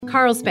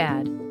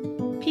Carlsbad,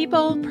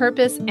 People,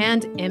 Purpose,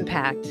 and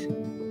Impact,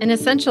 an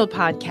essential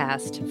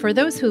podcast for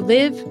those who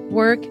live,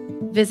 work,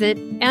 visit,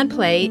 and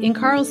play in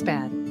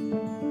Carlsbad.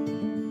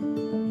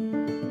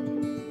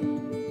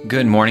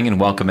 Good morning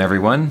and welcome,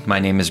 everyone. My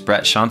name is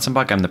Brett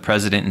Schanzenbach. I'm the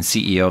president and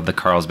CEO of the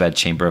Carlsbad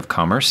Chamber of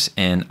Commerce,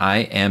 and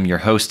I am your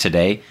host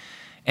today.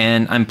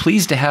 And I'm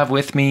pleased to have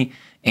with me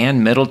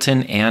Ann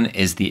Middleton. Ann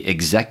is the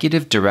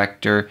executive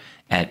director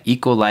at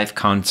Eco-Life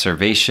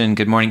Conservation.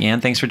 Good morning,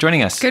 Ann. Thanks for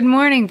joining us. Good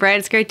morning, Brett.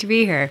 It's great to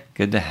be here.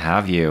 Good to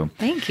have you.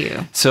 Thank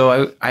you.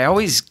 So I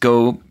always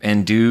go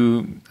and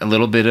do a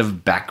little bit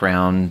of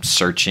background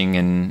searching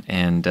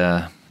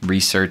and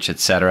research,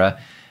 etc.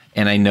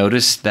 And I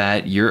noticed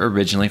that you're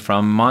originally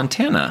from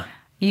Montana.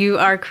 You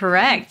are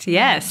correct.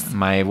 Yes.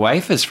 My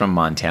wife is from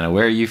Montana.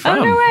 Where are you from?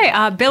 Oh, no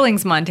way.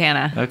 Billings,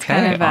 Montana. Okay,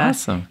 kind of,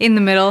 awesome. In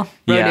the middle,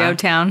 rodeo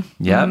town.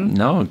 Yep.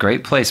 No,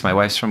 great place. My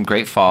wife's from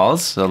Great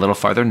Falls, a little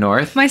farther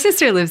north. My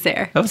sister lives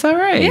there. Oh, is that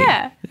right?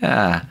 Yeah.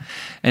 Yeah.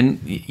 And,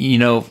 you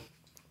know,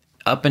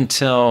 up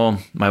until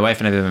my wife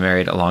and I have been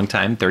married a long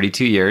time,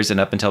 32 years,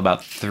 and up until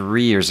about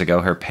 3 years ago,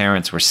 her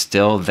parents were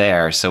still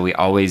there. So we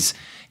always,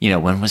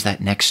 when was that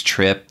next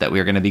trip that we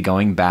were going to be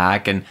going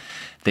back? And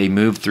they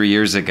moved 3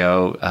 years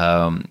ago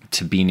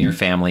to be near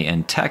family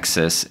in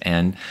Texas.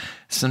 And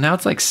so now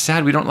it's like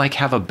sad. We don't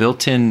have a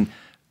built-in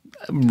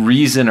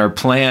reason or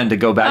plan to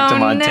go back to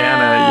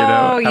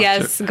Montana. No.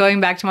 Yes,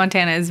 going back to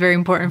Montana is very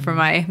important for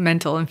my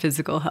mental and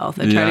physical health.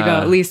 I try to go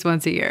at least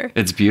once a year.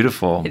 It's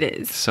beautiful. It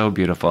is. So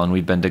beautiful. And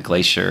we've been to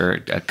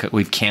Glacier.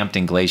 We've camped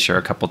in Glacier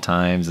a couple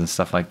times and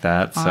stuff like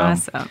that.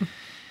 Awesome.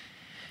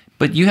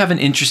 But you have an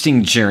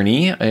interesting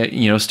journey,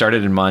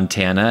 started in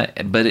Montana,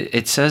 but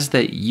it says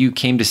that you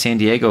came to San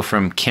Diego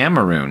from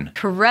Cameroon.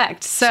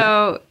 Correct.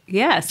 So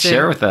yes.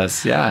 Share with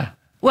us, yeah.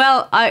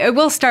 Well, I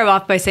will start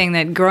off by saying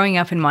that growing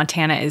up in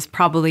Montana is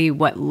probably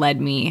what led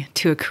me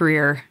to a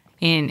career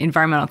in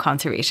environmental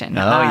conservation.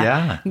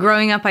 Yeah.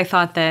 Growing up, I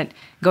thought that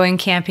going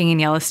camping in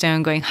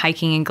Yellowstone, going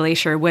hiking in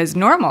Glacier was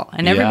normal.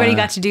 And everybody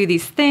got to do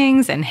these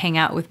things and hang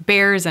out with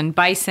bears and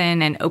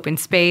bison and open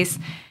space.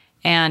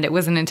 And it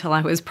wasn't until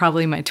I was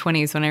probably in my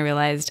 20s when I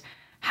realized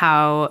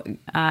what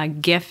a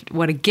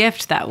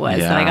gift that was,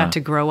 that I got to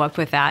grow up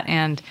with that.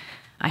 And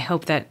I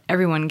hope that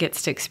everyone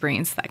gets to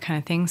experience that kind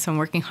of thing. So I'm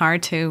working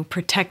hard to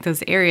protect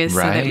those areas so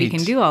that we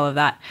can do all of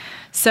that.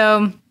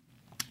 So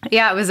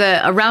it was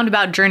a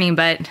roundabout journey,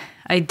 but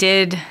I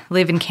did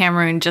live in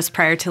Cameroon just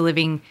prior to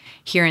living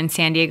here in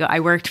San Diego. I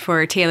worked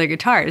for Taylor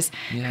Guitars,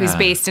 who's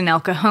based in El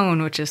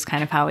Cajon, which is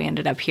kind of how we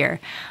ended up here.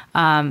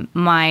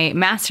 My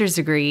master's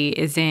degree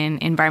is in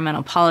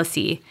environmental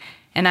policy,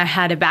 and I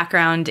had a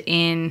background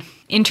in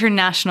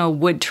international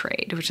wood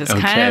trade, which is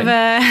kind of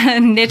a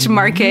niche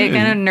market,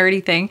 kind of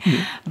nerdy thing.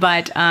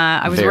 But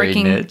I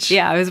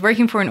was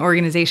working for an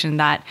organization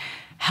that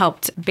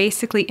helped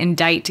basically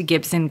indict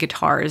Gibson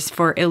Guitars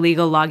for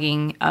illegal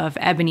logging of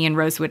ebony and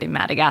rosewood in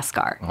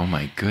Madagascar. Oh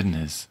my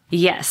goodness.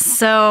 Yes.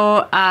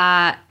 So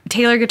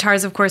Taylor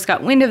Guitars, of course,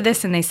 got wind of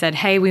this and they said,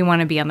 hey, we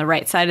want to be on the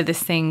right side of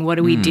this thing. What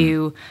do we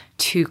do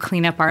to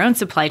clean up our own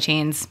supply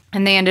chains?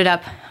 And they ended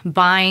up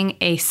buying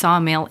a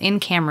sawmill in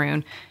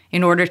Cameroon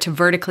in order to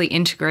vertically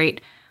integrate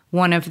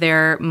one of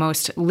their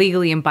most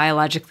legally and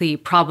biologically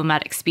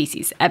problematic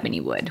species, ebony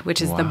wood,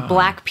 which is the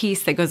black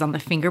piece that goes on the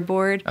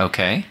fingerboard.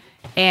 Okay.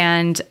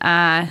 And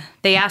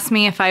they asked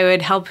me if I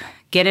would help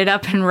get it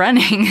up and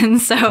running.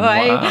 And so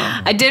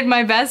I did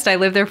my best. I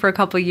lived there for a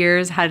couple of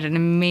years, had an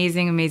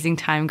amazing, amazing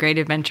time, great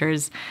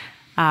adventures.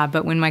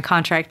 But when my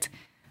contract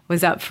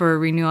was up for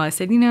renewal, I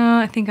said,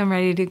 I think I'm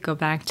ready to go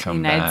back to the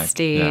United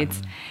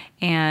States. Yeah.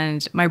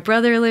 And my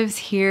brother lives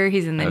here.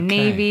 He's in the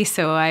Navy.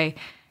 So I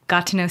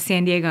got to know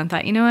San Diego and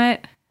thought, you know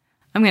what?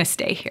 I'm going to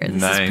stay here.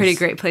 This is a pretty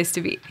great place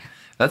to be.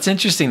 That's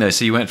interesting, though.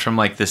 So you went from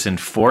this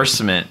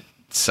enforcement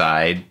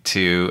side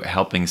to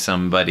helping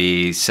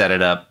somebody set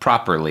it up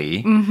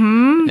properly.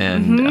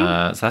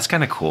 So that's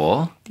kind of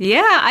cool.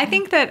 Yeah, I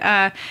think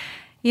that,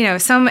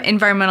 some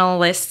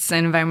environmentalists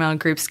and environmental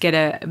groups get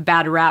a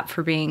bad rap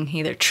for being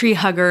either tree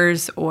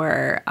huggers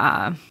or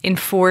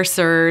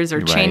enforcers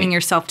or chaining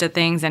yourself to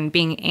things and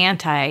being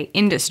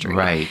anti-industry.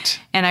 Right.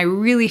 And I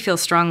really feel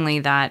strongly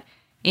that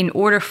in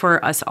order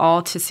for us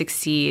all to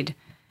succeed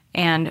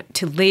and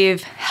to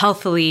live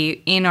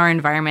healthily in our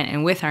environment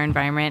and with our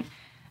environment,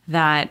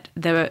 that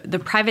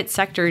the private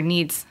sector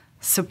needs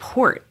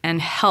support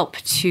and help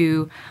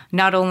to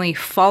not only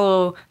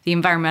follow the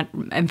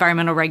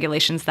environmental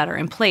regulations that are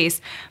in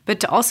place, but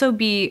to also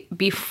be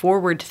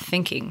forward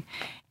thinking.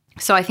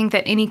 So I think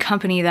that any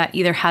company that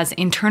either has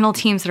internal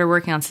teams that are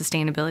working on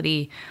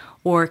sustainability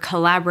or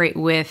collaborate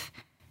with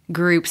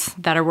groups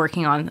that are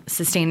working on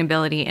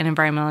sustainability and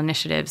environmental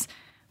initiatives,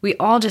 we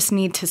all just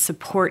need to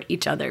support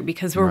each other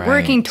because we're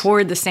working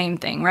toward the same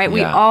thing, right? Yeah.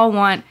 We all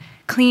want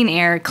clean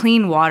air,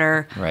 clean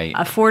water,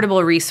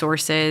 affordable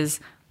resources,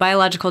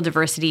 biological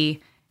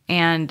diversity,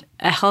 and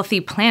a healthy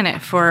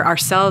planet for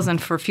ourselves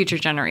and for future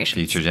generations.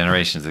 Future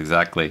generations,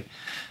 exactly.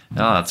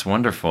 Oh, that's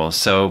wonderful.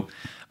 So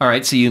All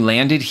right, so you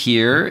landed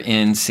here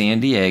in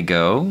San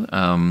Diego,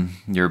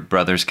 your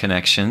brother's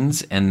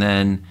connections, and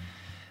then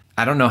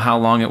I don't know how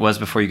long it was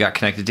before you got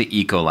connected to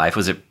EcoLife.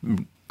 Was it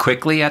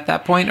quickly at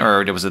that point,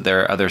 or was it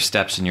there other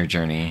steps in your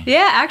journey?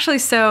 Yeah, actually,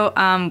 so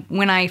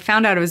when I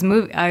found out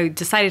I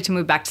decided to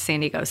move back to San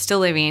Diego, still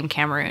living in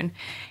Cameroon,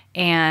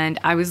 and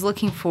I was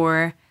looking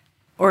for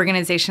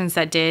organizations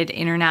that did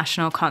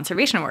international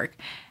conservation work.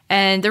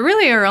 And there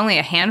really are only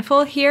a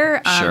handful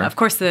here. Sure. Of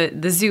course,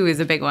 the zoo is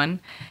a big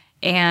one.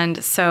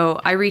 And so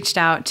I reached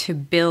out to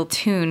Bill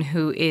Toon,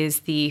 who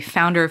is the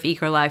founder of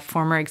EcoLife,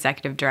 former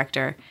executive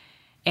director.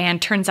 And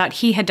turns out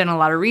he had done a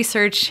lot of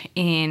research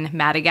in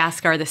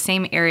Madagascar, the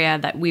same area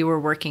that we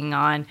were working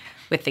on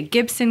with the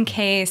Gibson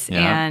case. Yeah.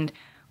 And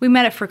we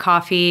met up for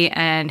coffee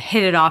and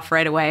hit it off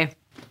right away.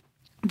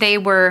 They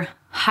were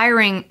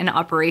hiring an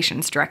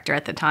operations director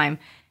at the time.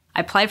 I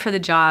applied for the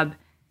job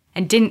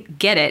and didn't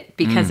get it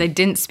because I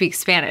didn't speak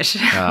Spanish,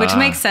 which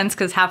makes sense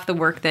because half the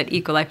work that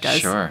EcoLife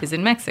does is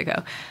in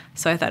Mexico.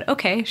 So I thought,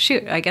 okay,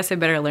 shoot, I guess I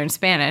better learn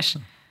Spanish.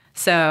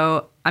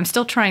 So I'm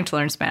still trying to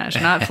learn Spanish,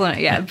 not fluent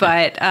yet,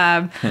 but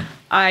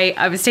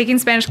I was taking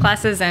Spanish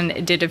classes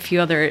and did a few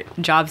other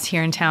jobs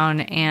here in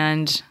town,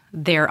 and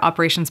their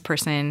operations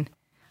person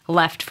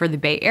left for the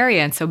Bay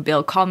Area. And so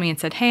Bill called me and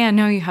said, hey, I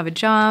know you have a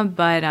job,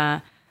 but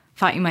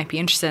thought you might be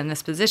interested in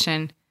this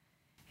position.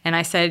 And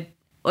I said,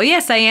 well,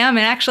 yes, I am.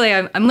 And actually,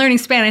 I'm learning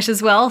Spanish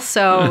as well.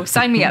 So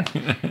sign me up.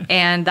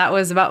 And that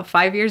was about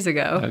 5 years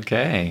ago.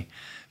 Okay.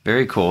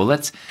 Very cool.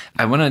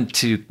 I wanted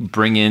to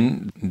bring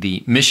in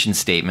the mission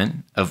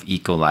statement of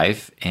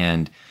EcoLife.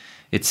 And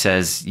it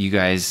says, you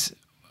guys,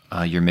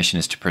 your mission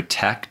is to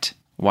protect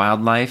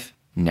wildlife,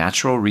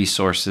 natural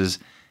resources,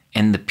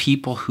 and the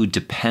people who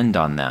depend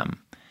on them,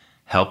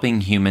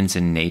 helping humans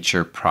and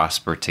nature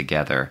prosper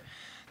together.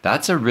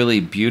 That's a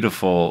really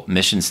beautiful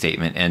mission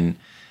statement. And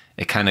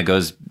it kind of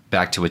goes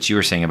back to what you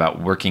were saying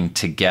about working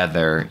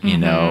together. You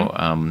know,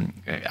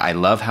 I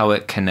love how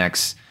it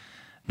connects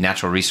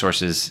natural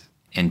resources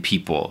and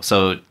people.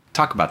 So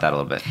talk about that a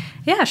little bit.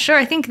 Yeah, sure.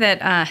 I think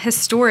that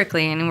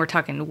historically, and we're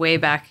talking way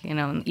back,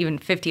 even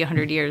 50,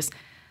 100 years,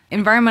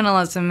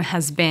 environmentalism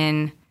has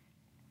been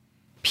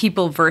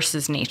people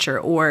versus nature,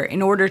 or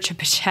in order to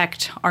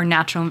protect our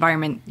natural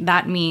environment,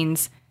 that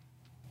means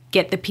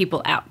get the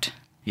people out.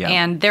 Yeah.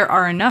 And there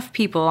are enough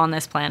people on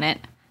this planet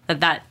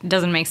that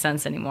doesn't make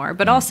sense anymore.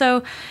 But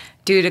also,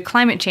 due to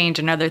climate change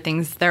and other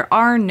things, there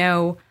are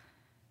no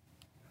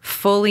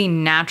fully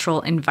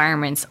natural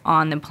environments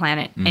on the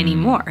planet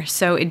anymore.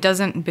 So it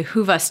doesn't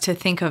behoove us to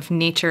think of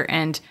nature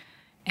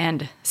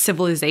and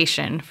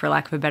civilization, for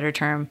lack of a better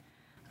term,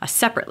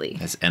 separately.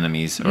 As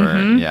enemies or,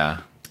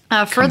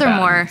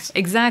 furthermore,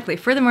 exactly.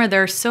 Furthermore,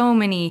 there are so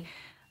many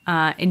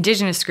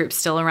indigenous groups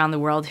still around the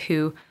world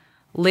who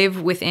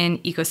live within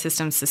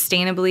ecosystems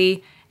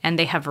sustainably, and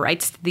they have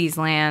rights to these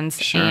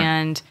lands. Sure.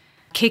 And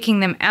kicking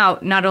them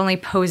out not only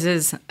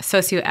poses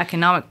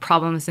socioeconomic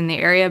problems in the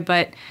area,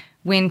 but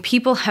when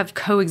people have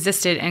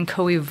coexisted and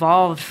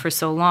co-evolved for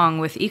so long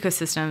with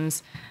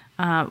ecosystems,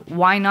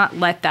 why not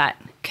let that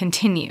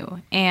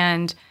continue?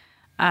 And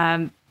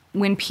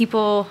when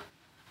people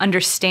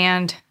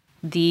understand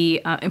the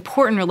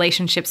important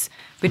relationships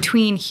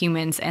between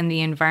humans and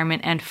the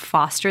environment and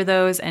foster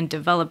those and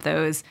develop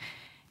those,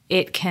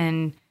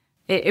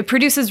 it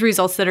produces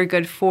results that are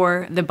good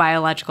for the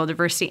biological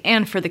diversity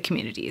and for the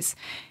communities.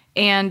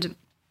 And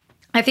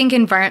I think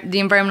the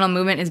environmental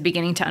movement is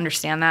beginning to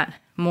understand that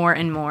more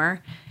and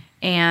more.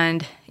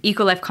 And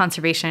EcoLife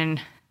Conservation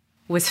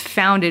was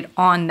founded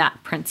on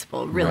that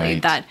principle, really,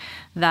 right.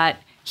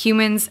 that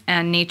humans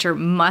and nature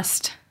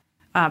must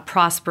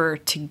prosper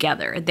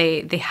together.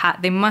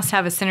 They must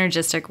have a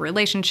synergistic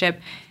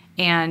relationship,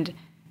 and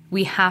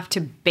we have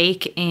to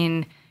bake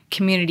in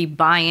community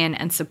buy-in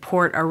and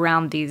support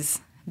around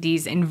these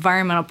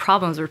environmental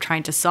problems we're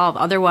trying to solve.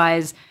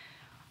 Otherwise,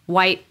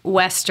 white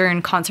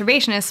Western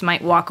conservationists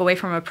might walk away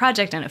from a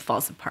project and it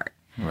falls apart.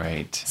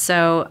 Right.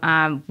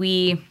 So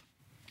we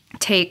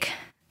take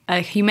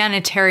a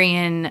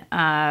humanitarian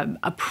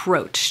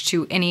approach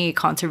to any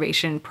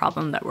conservation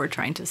problem that we're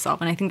trying to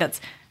solve. And I think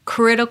that's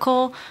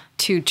critical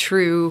to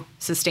true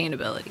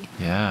sustainability.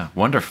 Yeah,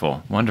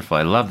 wonderful. Wonderful.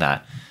 I love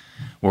that.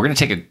 We're going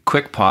to take a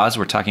quick pause.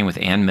 We're talking with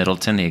Ann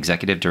Middleton, the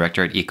executive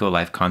director at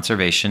EcoLife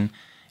Conservation.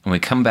 When we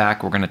come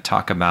back, we're going to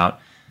talk about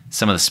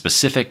some of the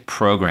specific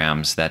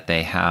programs that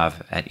they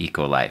have at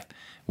EcoLife.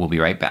 We'll be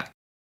right back.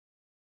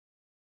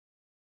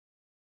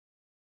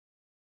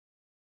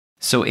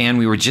 So, Ann,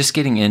 we were just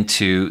getting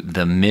into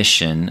the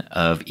mission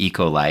of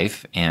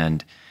EcoLife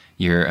and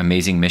your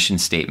amazing mission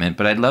statement,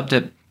 but I'd love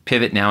to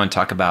pivot now and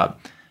talk about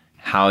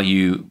how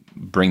you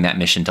bring that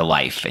mission to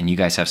life. And you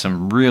guys have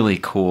some really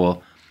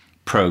cool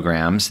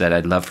programs that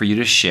I'd love for you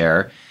to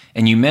share.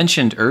 And you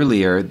mentioned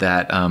earlier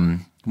that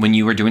when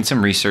you were doing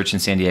some research in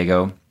San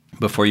Diego,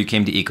 before you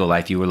came to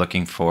EcoLife, you were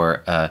looking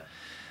for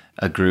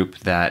a group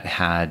that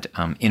had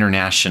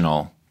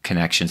international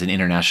connections and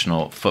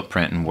international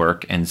footprint and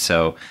work.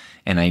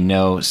 And I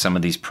know some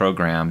of these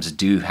programs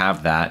do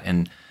have that.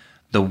 And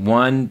the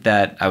one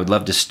that I would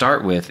love to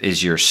start with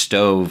is your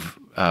STOVE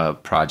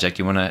project.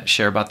 You want to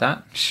share about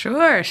that?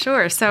 Sure.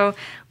 So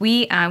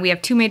we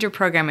have two major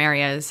program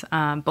areas,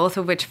 both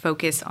of which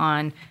focus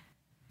on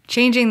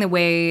changing the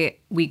way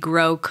we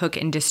grow, cook,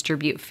 and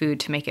distribute food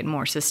to make it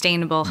more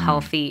sustainable,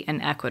 healthy,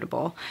 and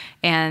equitable.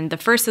 And the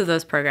first of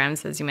those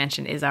programs, as you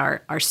mentioned, is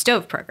our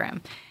stove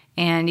program.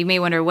 And you may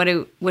wonder, what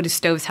do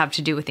stoves have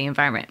to do with the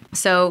environment?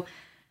 So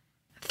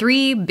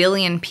 3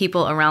 billion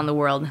people around the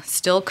world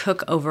still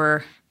cook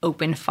over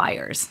open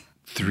fires.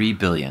 3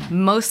 billion.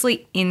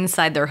 Mostly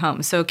inside their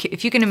home. So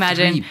if you can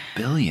imagine 3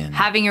 billion.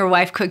 having your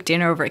wife cook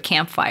dinner over a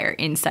campfire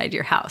inside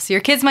your house.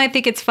 Your kids might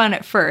think it's fun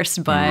at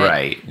first, but...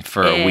 Right.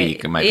 For a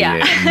week, it might be a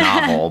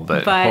novel,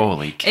 but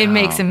holy cow. It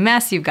makes a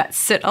mess. You've got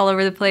soot all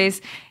over the place.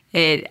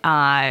 It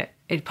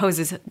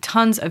poses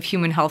tons of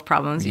human health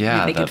problems.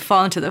 Yeah, they could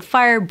fall into the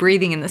fire,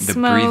 breathing in the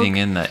smoke. Breathing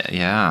in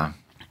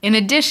In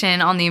addition,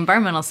 on the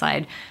environmental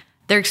side,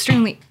 they're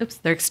extremely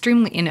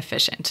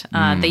inefficient.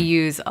 They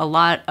use a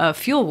lot of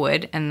fuel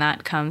wood, and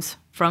that comes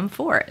from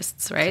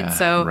forests, right?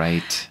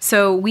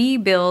 So we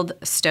build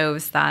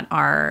stoves that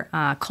are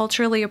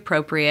culturally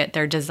appropriate.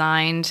 They're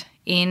designed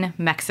in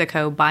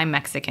Mexico by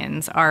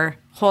Mexicans. Our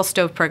whole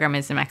stove program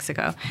is in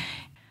Mexico.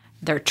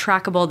 They're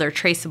trackable, they're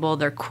traceable,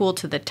 they're cool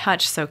to the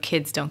touch so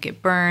kids don't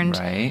get burned.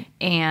 Right.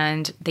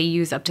 And they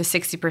use up to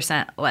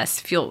 60% less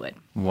fuel wood.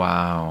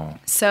 Wow.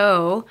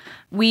 So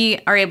we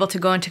are able to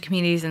go into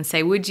communities and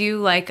say, would you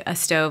like a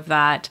stove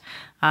that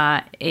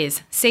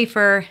is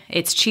safer,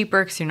 it's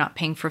cheaper because you're not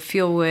paying for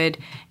fuel wood,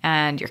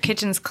 and your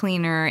kitchen's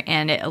cleaner,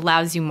 and it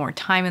allows you more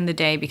time in the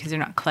day because you're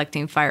not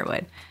collecting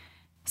firewood.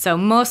 So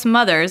most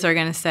mothers are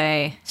going to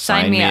say,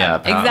 sign me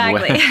up.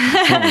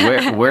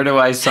 Exactly. Where do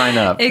I sign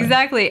up?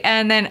 Exactly.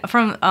 And then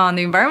on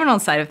the environmental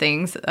side of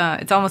things,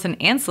 it's almost an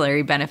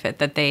ancillary benefit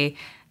that they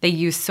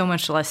use so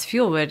much less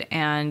fuel wood.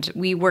 And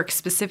we work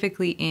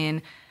specifically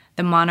in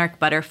the monarch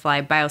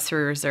butterfly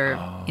biosphere reserve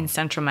in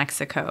central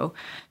Mexico,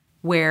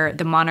 where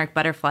the monarch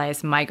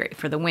butterflies migrate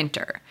for the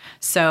winter.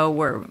 So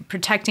we're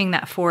protecting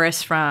that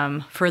forest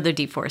from further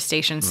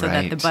deforestation so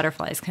that the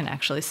butterflies can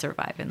actually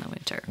survive in the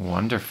winter.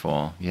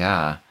 Wonderful.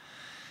 Yeah.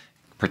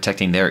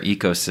 Protecting their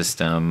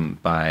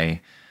ecosystem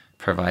by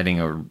providing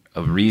a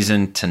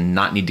reason to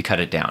not need to cut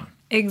it down.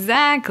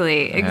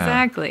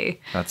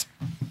 Exactly. That's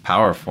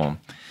powerful.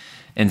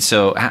 And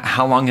so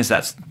how long has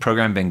that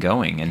program been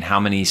going, and how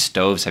many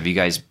stoves have you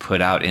guys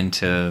put out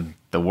into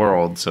the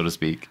world, so to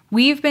speak?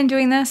 We've been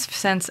doing this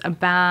since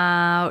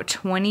about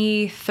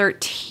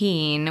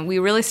 2013. We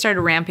really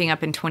started ramping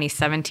up in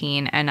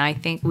 2017, and I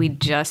think we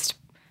just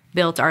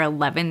built our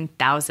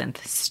 11,000th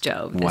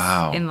stove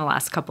in the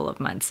last couple of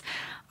months.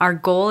 Our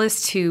goal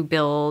is to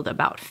build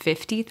about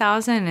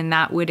 50,000, and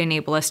that would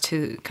enable us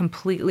to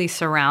completely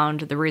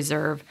surround the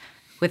reserve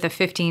with a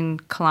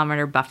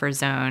 15-kilometer buffer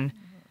zone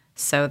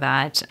so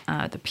that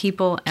the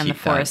people and the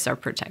forests are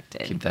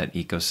protected. Keep that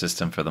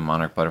ecosystem for the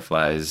monarch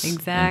butterflies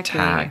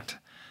intact.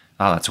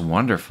 Oh, that's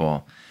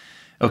wonderful.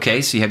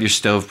 Okay, so you have your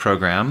stove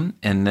program,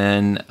 and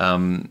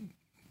then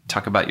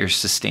talk about your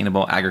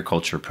sustainable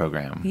agriculture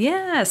program.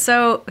 Yeah,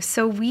 so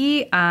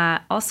we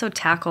also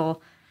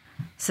tackle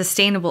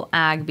sustainable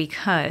ag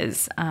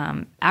because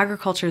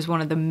agriculture is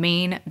one of the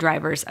main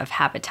drivers of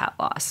habitat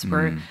loss.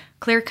 We're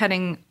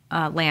clear-cutting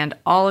land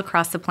all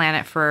across the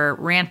planet for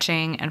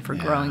ranching and for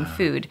growing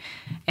food.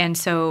 And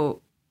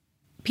so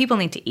people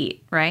need to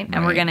eat, right?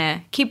 And we're going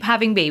to keep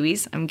having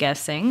babies, I'm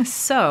guessing.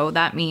 So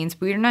that means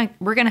we're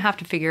going to have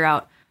to figure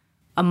out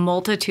a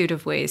multitude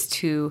of ways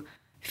to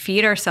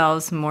feed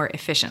ourselves more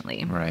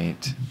efficiently.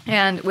 Right.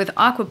 And with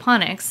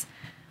aquaponics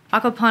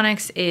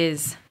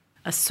is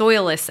a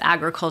soilless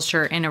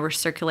agriculture in a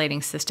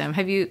recirculating system.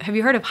 Have you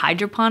heard of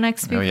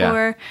hydroponics before? Oh,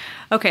 yeah.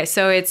 Okay,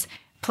 so it's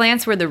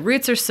plants where the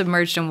roots are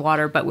submerged in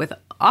water, but with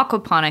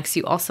aquaponics,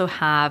 you also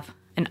have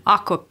an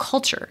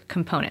aquaculture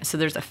component. So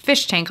there's a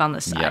fish tank on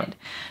the side. Yep.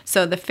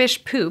 So the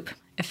fish poop,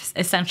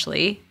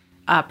 essentially,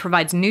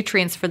 provides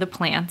nutrients for the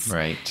plants.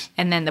 Right.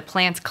 And then the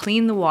plants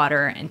clean the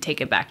water and take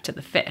it back to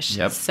the fish.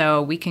 Yep.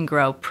 So we can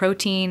grow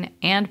protein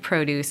and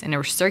produce in a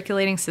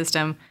recirculating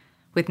system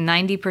with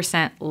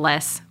 90%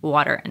 less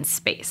water and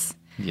space.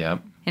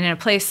 Yep. And in a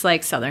place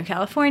like Southern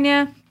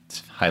California,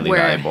 it's highly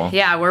valuable.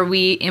 Yeah, where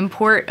we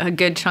import a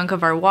good chunk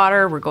of our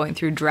water, we're going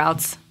through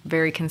droughts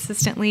very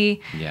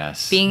consistently.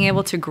 Yes. Being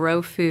able to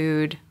grow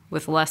food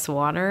with less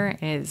water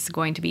is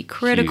going to be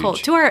critical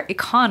Huge. to our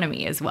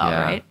economy as well,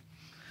 right?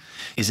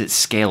 Is it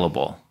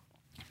scalable?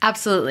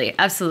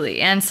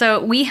 Absolutely. And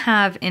so we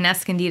have in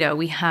Escondido,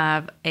 we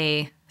have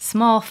a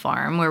small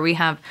farm where we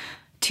have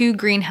 2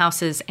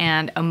 greenhouses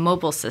and a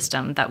mobile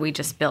system that we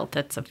just built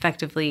that's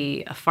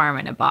effectively a farm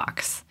in a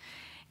box.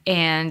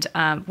 And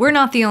we're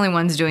not the only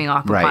ones doing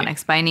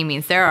aquaponics by any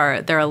means. There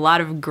are a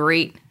lot of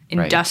great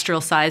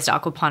industrial-sized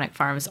aquaponic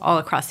farms all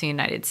across the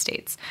United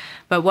States.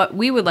 But what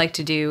we would like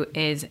to do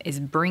is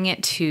bring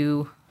it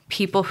to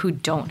people who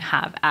don't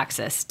have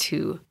access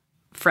to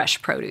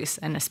fresh produce,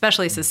 and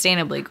especially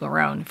sustainably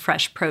grown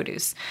fresh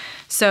produce.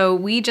 So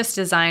we just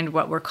designed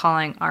what we're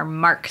calling our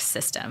MARC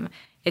system.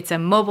 It's a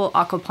mobile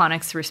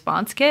aquaponics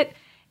response kit,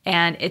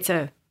 and it's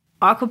a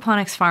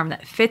aquaponics farm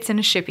that fits in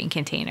a shipping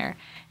container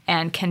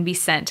and can be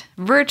sent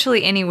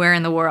virtually anywhere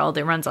in the world.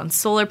 It runs on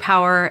solar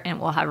power and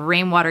will have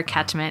rainwater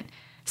catchment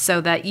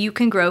so that you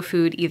can grow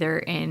food either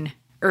in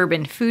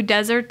urban food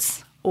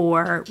deserts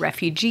or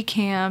refugee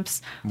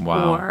camps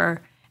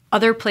or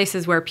other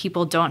places where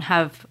people don't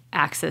have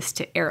access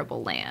to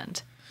arable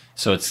land.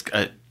 So it's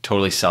a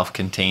totally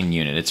self-contained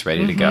unit. It's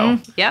ready to go.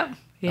 Yep.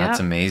 That's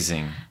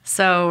amazing.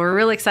 So we're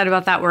really excited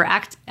about that. We're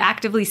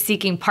actively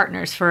seeking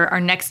partners for our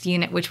next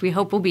unit, which we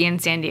hope will be in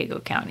San Diego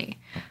County.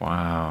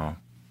 Wow.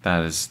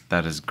 That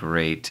is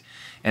great.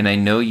 And I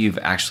know you've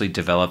actually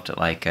developed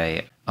like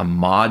a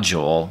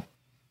module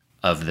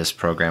of this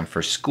program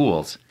for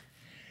schools.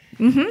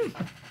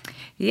 Mm-hmm.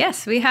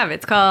 Yes, we have.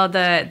 It's called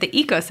the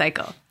Eco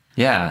Cycle.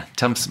 Yeah.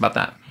 Tell us about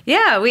that.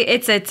 Yeah,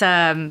 it's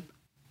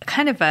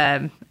kind of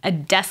a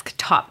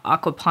desktop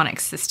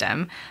aquaponics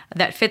system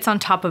that fits on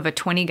top of a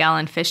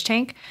 20-gallon fish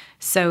tank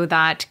so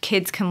that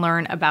kids can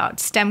learn about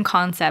STEM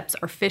concepts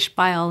or fish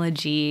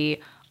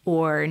biology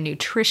or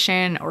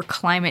nutrition or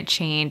climate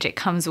change. It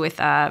comes with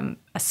a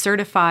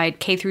certified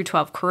K through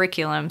 12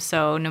 curriculum,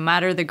 so no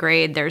matter the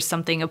grade, there's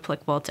something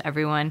applicable to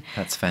everyone.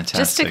 That's fantastic.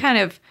 Just to kind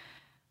of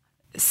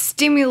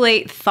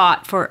stimulate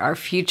thought for our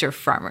future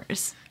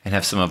farmers. And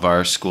have some of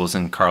our schools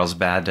in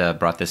Carlsbad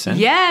brought this in?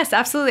 Yes,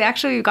 absolutely.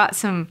 Actually, we got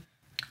some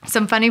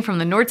funding from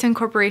the Nordson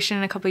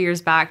Corporation a couple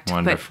years back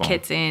to put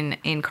kits in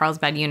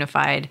Carlsbad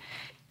Unified,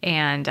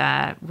 and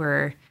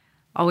we're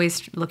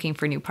always looking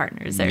for new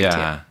partners there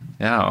too.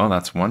 Yeah. Oh,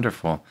 that's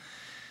wonderful.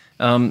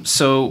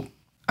 So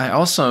I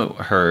also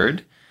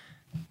heard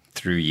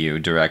through you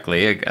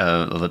directly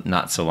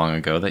not so long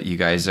ago that you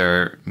guys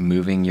are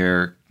moving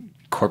your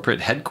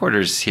corporate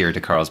headquarters here to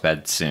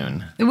Carlsbad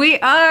soon. We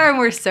are, and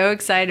we're so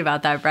excited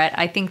about that, Brett.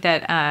 I think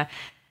that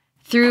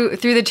through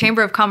the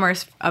Chamber of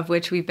Commerce, of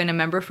which we've been a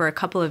member for a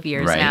couple of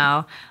years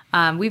now,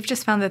 we've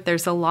just found that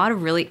there's a lot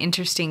of really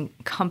interesting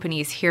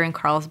companies here in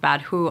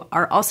Carlsbad who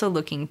are also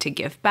looking to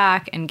give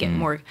back and get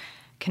more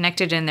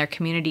connected in their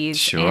communities.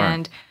 Sure.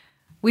 And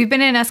we've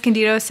been in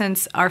Escondido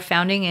since our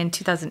founding in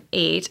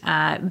 2008.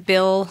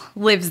 Bill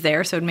lives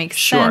there, so it makes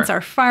sense.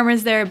 Our farm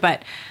is there,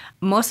 but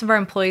most of our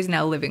employees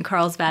now live in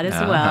Carlsbad as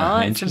well.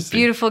 It's a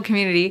beautiful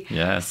community.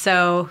 Yes.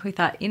 So we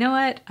thought, you know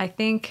what? I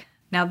think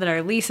now that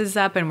our lease is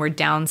up and we're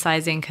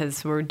downsizing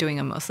because we're doing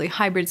a mostly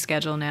hybrid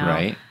schedule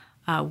now,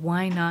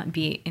 why not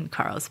be in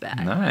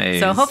Carlsbad? Nice.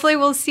 So hopefully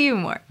we'll see you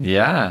more.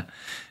 Yeah.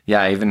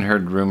 Yeah, I even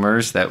heard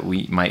rumors that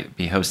we might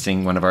be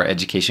hosting one of our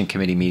education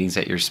committee meetings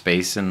at your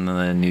space in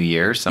the new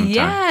year sometime.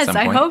 Yes,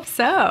 I hope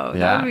so. Yeah.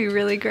 That would be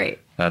really great.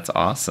 That's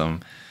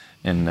awesome.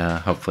 And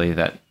hopefully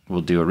that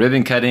we'll do a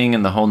ribbon cutting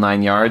and the whole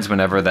 9 yards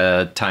whenever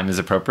the time is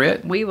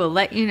appropriate. We will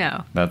let you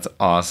know. That's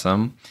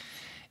awesome.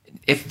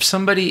 If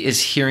somebody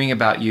is hearing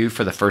about you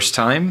for the first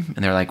time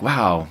and they're like,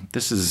 wow,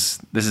 this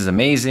is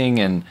amazing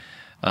and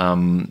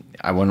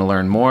I want to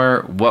learn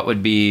more, what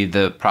would be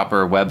the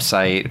proper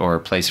website or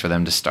place for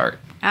them to start?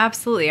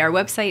 Absolutely. Our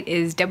website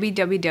is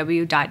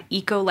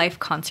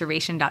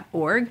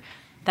www.ecolifeconservation.org.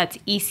 That's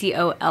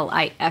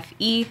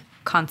ECOLIFE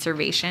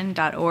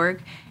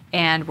conservation.org.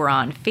 And we're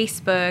on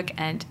Facebook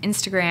and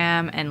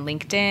Instagram and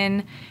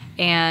LinkedIn.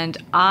 And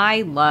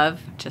I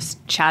love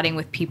just chatting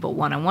with people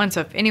one-on-one.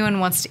 So if anyone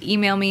wants to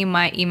email me,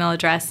 my email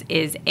address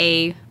is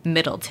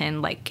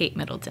Middleton, like Kate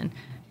Middleton,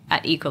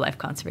 at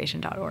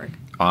ecolifeconservation.org.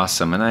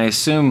 Awesome. And I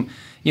assume,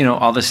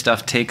 all this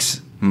stuff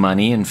takes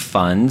money and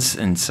funds.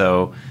 And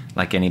so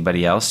like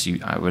anybody else,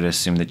 I would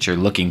assume that you're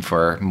looking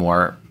for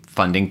more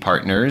funding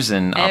partners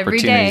and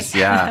opportunities.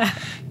 Yeah.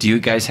 Do you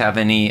guys have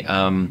any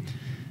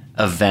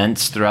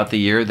events throughout the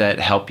year that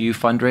help you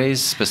fundraise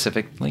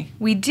specifically?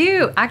 We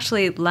do.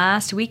 Actually,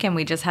 last weekend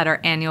we just had our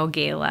annual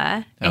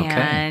gala,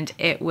 and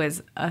it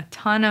was a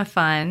ton of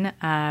fun.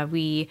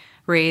 We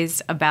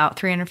raised about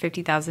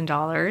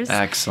 $350,000.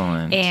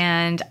 Excellent.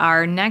 And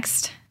our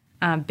next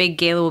big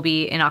gala will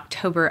be in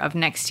October of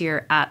next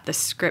year at the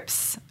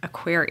Scripps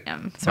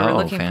Aquarium. So we're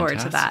looking forward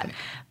to that.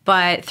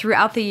 But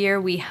throughout the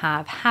year, we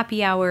have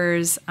happy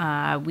hours.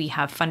 We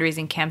have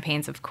fundraising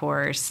campaigns, of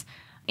course.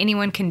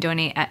 Anyone can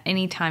donate at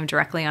any time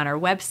directly on our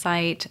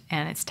website,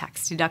 and it's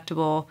tax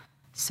deductible.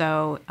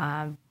 So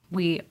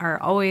we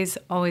are always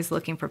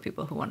looking for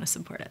people who want to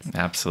support us.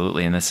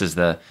 Absolutely. And this is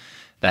that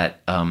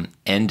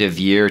end of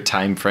year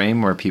time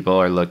frame where people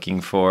are looking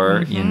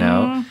for,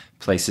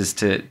 places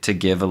to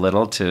give a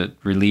little to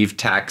relieve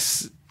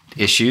tax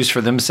issues for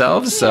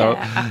themselves. So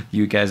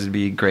you guys would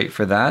be great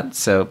for that.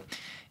 So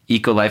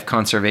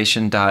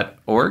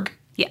ecolifeconservation.org.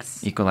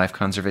 Yes.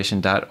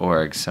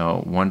 ecolifeconservation.org.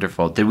 So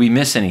wonderful. Did we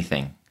miss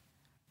anything?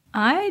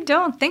 I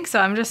don't think so.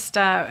 I'm just,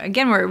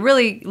 again, we're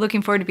really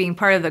looking forward to being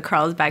part of the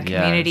Carlsbad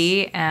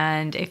community. Yes.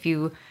 And if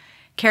you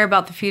care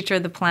about the future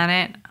of the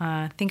planet,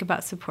 think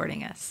about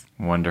supporting us.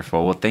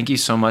 Wonderful. Well, thank you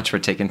so much for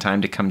taking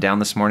time to come down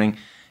this morning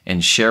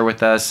and share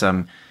with us.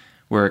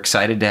 We're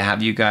excited to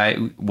have you guys.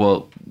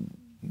 Well,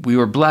 we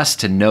were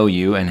blessed to know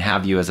you and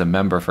have you as a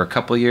member for a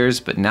couple of years,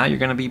 but now you're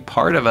going to be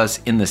part of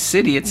us in the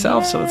city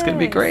itself, so it's going to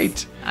be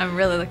great. I'm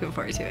really looking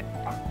forward to it.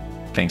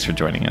 Thanks for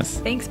joining us.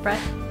 Thanks,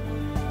 Brett.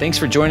 Thanks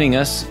for joining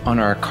us on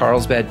our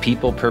Carlsbad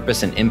People,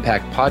 Purpose, and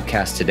Impact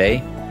podcast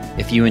today.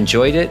 If you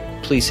enjoyed it,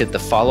 please hit the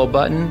follow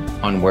button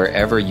on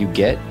wherever you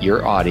get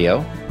your audio,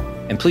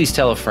 and please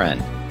tell a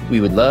friend.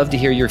 We would love to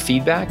hear your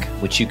feedback,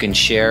 which you can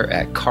share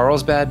at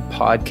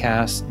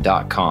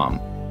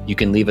carlsbadpodcast.com. You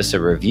can leave us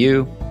a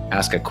review,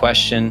 ask a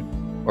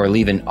question, or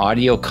leave an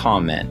audio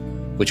comment,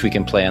 which we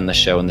can play on the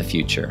show in the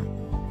future.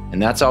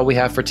 And that's all we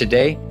have for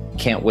today.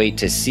 Can't wait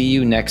to see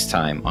you next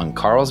time on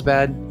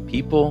Carlsbad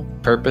People,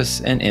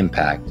 Purpose, and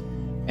Impact.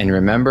 And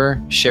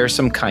remember, share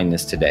some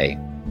kindness today.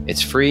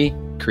 It's free,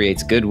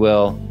 creates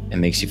goodwill,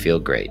 and makes you feel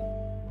great.